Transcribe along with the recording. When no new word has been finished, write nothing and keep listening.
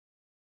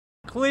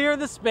Clear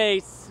the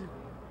space.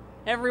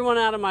 Everyone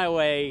out of my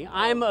way.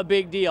 I'm a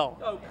big deal.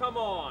 Oh, come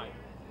on.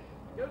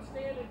 Go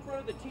stand in front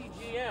of the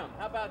TGM.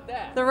 How about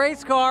that? The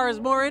race car is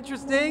more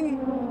interesting.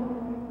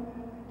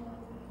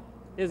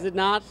 Is it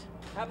not?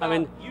 How about I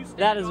mean, you stand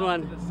that is off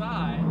one. to the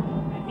side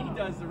and he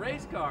does the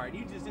race car and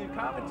you just do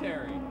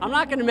commentary. I'm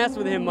not going to mess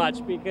with him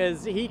much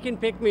because he can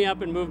pick me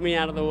up and move me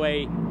out of the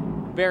way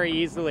very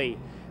easily.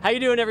 How you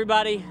doing,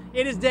 everybody?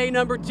 It is day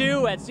number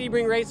 2 at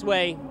Sebring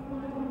Raceway.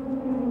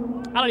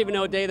 I don't even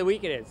know what day of the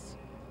week it is.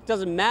 It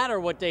doesn't matter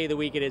what day of the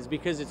week it is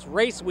because it's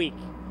race week.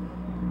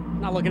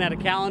 I'm not looking at a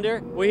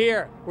calendar. We're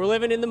here. We're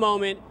living in the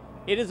moment.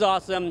 It is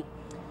awesome.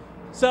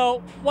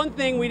 So one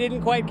thing we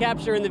didn't quite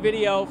capture in the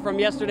video from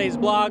yesterday's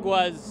vlog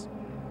was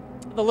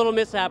the little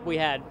mishap we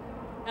had.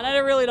 And I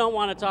really don't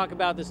want to talk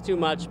about this too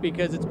much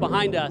because it's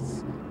behind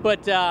us.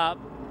 But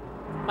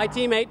my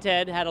teammate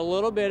Ted had a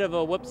little bit of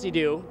a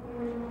whoopsie-doo.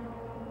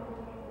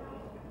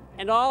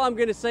 And all I'm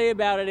going to say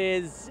about it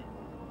is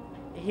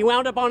he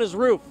wound up on his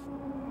roof.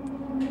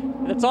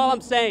 That's all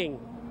I'm saying.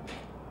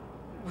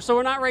 So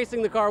we're not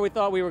racing the car we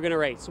thought we were going to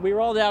race. We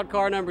rolled out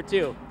car number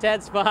 2.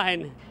 Ted's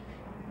fine.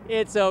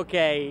 It's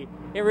okay.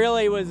 It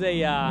really was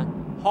a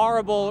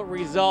horrible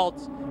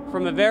result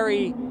from a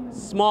very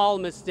small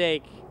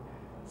mistake.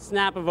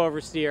 Snap of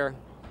oversteer.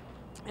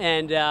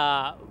 And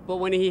but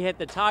when he hit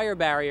the tire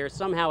barrier,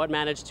 somehow it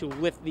managed to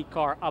lift the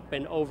car up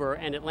and over,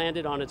 and it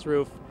landed on its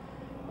roof.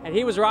 And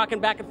he was rocking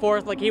back and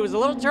forth like he was a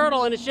little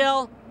turtle in a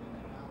shell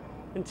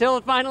until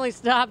it finally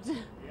stopped.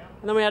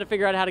 And then we had to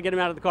figure out how to get him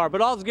out of the car.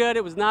 But all's good.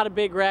 It was not a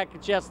big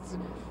wreck, just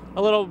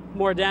a little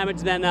more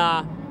damage than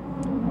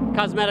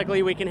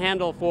cosmetically we can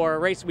handle for a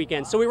race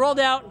weekend. So we rolled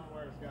out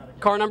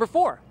car number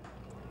 4.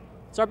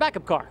 It's our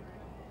backup car.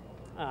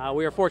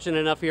 We are fortunate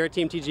enough here at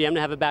Team TGM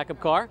to have a backup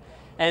car.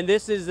 And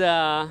this is,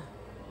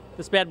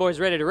 this bad boy's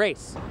ready to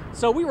race.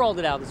 So we rolled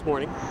it out this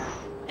morning.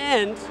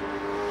 And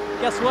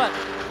guess what?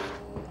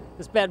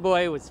 This bad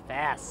boy was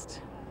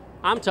fast.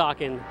 I'm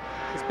talking,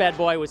 this bad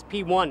boy was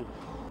P1.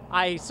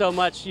 I so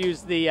much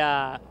used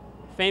the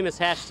famous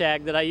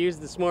hashtag that I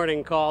used this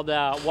morning called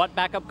what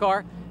backup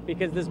car?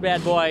 Because this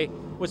bad boy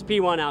was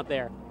P1 out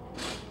there.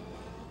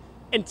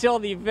 Until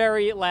the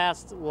very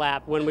last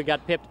lap when we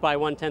got pipped by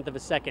 1/10 of a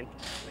second.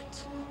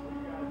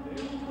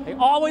 I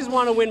always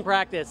want to win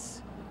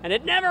practice, and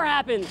it never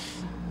happens.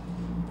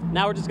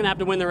 Now we're just gonna have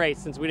to win the race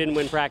since we didn't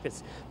win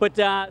practice. But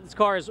this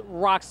car is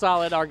rock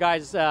solid. Our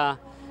guys,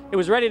 it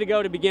was ready to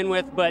go to begin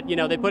with, but you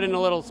know, they put in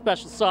a little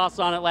special sauce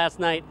on it last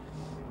night.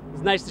 It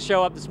was nice to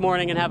show up this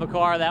morning and have a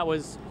car that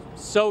was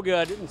so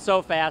good and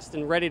so fast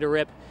and ready to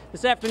rip.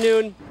 This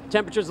afternoon,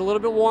 temperature's a little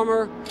bit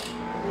warmer.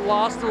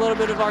 Lost a little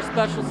bit of our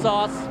special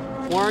sauce.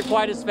 Weren't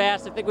quite as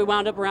fast. I think we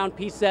wound up around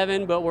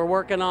P7, but we're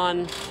working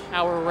on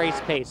our race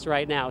pace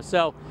right now.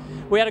 So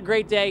we had a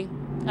great day.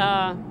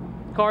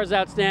 Car's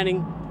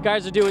outstanding.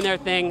 Guys are doing their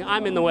thing.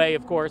 I'm in the way,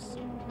 of course.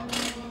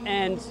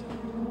 And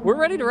we're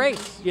ready to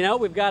race. You know,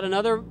 we've got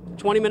another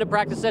 20-minute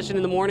practice session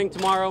in the morning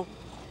tomorrow.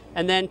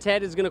 And then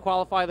Ted is going to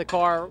qualify the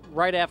car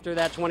right after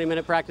that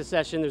 20-minute practice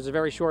session. There's a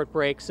very short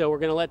break, so we're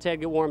going to let Ted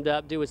get warmed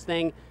up, do his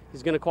thing.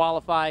 He's going to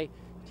qualify.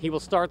 He will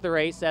start the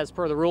race as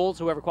per the rules.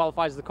 Whoever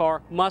qualifies the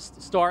car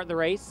must start the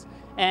race.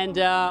 And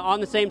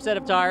on the same set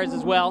of tires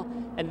as well.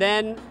 And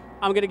then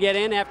I'm going to get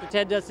in after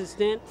Ted does his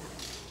stint,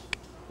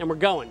 and we're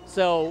going.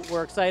 So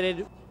we're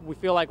excited. We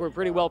feel like we're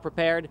pretty well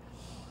prepared.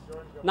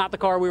 Not the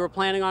car we were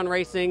planning on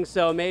racing,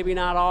 so maybe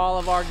not all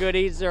of our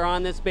goodies are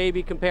on this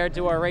baby compared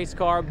to our race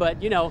car,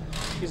 but you know,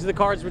 these are the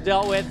cards we're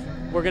dealt with.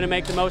 We're going to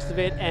make the most of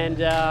it and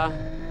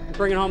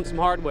bring home some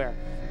hardware.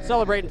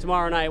 Celebrating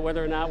tomorrow night,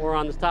 whether or not we're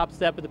on the top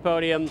step of the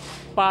podium,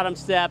 bottom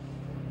step,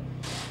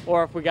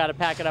 or if we got to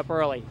pack it up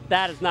early.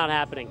 That is not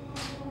happening.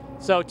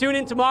 So tune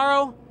in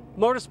tomorrow,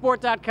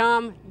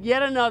 motorsport.com,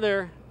 yet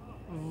another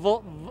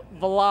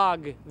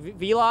vlog.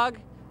 vLog?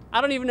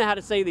 I don't even know how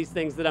to say these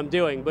things that I'm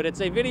doing, but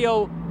it's a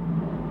video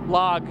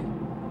log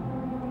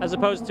as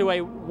opposed to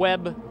a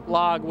web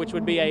log, which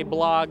would be a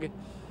blog.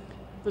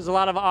 There's a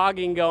lot of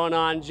ogging going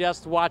on.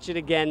 Just watch it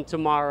again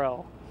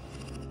tomorrow.